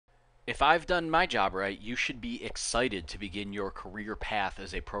If I've done my job right, you should be excited to begin your career path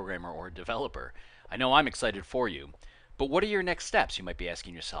as a programmer or developer. I know I'm excited for you. But what are your next steps? You might be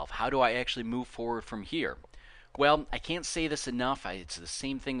asking yourself. How do I actually move forward from here? Well, I can't say this enough. It's the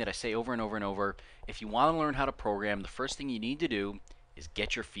same thing that I say over and over and over. If you want to learn how to program, the first thing you need to do is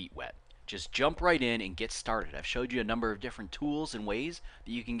get your feet wet. Just jump right in and get started. I've showed you a number of different tools and ways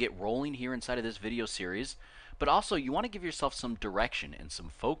that you can get rolling here inside of this video series. But also, you want to give yourself some direction and some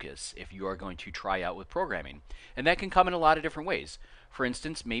focus if you are going to try out with programming. And that can come in a lot of different ways. For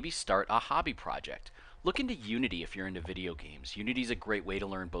instance, maybe start a hobby project. Look into Unity if you're into video games. Unity is a great way to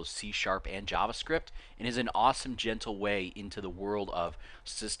learn both C# and JavaScript and is an awesome, gentle way into the world of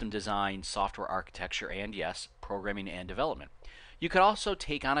system design, software architecture, and yes, programming and development. You could also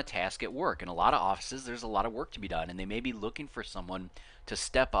take on a task at work. In a lot of offices, there's a lot of work to be done, and they may be looking for someone to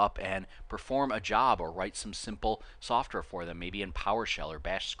step up and perform a job or write some simple software for them, maybe in PowerShell or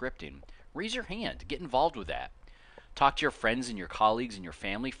Bash scripting. Raise your hand. Get involved with that. Talk to your friends and your colleagues and your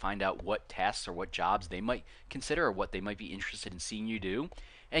family. Find out what tasks or what jobs they might consider or what they might be interested in seeing you do.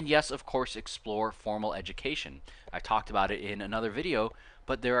 And yes, of course, explore formal education. I talked about it in another video,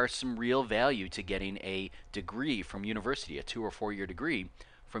 but there are some real value to getting a degree from university, a 2 or 4 year degree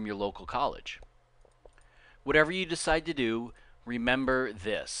from your local college. Whatever you decide to do, remember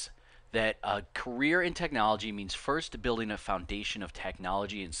this, that a career in technology means first building a foundation of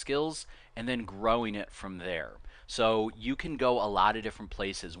technology and skills and then growing it from there. So you can go a lot of different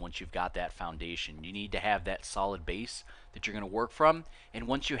places once you've got that foundation. You need to have that solid base that you're going to work from. And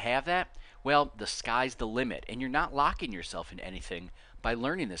once you have that, well, the sky's the limit. And you're not locking yourself into anything by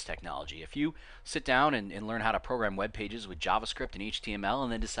learning this technology. If you sit down and learn how to program web pages with JavaScript and HTML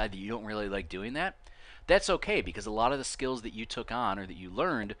and then decide that you don't really like doing that, that's okay, because a lot of the skills that you took on or that you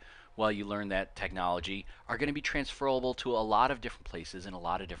learned while you learned that technology are going to be transferable to a lot of different places in a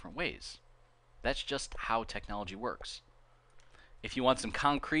lot of different ways. That's just how technology works. If you want some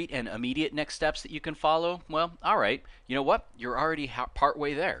concrete and immediate next steps that you can follow, well, all right. You know what? You're already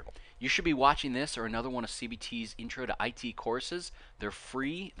partway there. You should be watching this or another one of CBT's Intro to IT courses. They're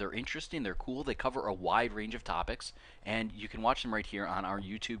free, they're interesting, they're cool, they cover a wide range of topics, and you can watch them right here on our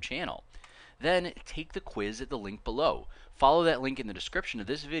YouTube channel. Then take the quiz at the link below. Follow that link in the description of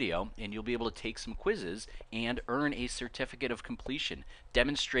this video and you'll be able to take some quizzes and earn a certificate of completion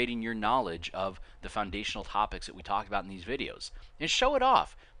demonstrating your knowledge of the foundational topics that we talked about in these videos. And show it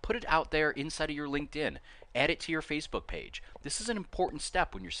off. Put it out there inside of your LinkedIn. Add it to your Facebook page. This is an important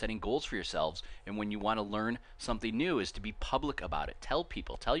step when you're setting goals for yourselves and when you want to learn something new, is to be public about it. Tell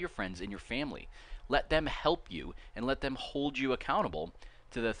people, tell your friends and your family. Let them help you and let them hold you accountable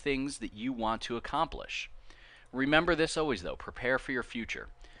to the things that you want to accomplish. Remember this always though, prepare for your future.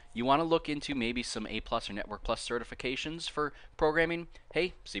 You want to look into maybe some A+ or Network Plus certifications for programming?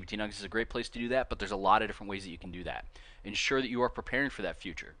 Hey, CBT Nuggets is a great place to do that, but there's a lot of different ways that you can do that. Ensure that you are preparing for that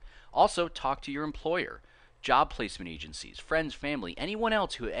future. Also, talk to your employer, job placement agencies, friends, family, anyone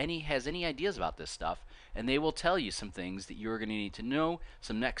else who has any ideas about this stuff, and they will tell you some things that you're going to need to know,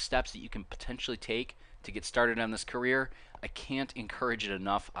 some next steps that you can potentially take to get started on this career. I can't encourage it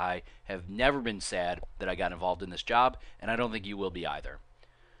enough. I have never been sad that I got involved in this job, and I don't think you will be either.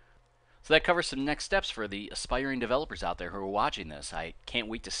 So that covers some next steps for the aspiring developers out there who are watching this. I can't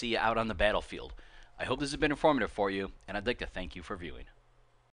wait to see you out on the battlefield. I hope this has been informative for you, and I'd like to thank you for viewing.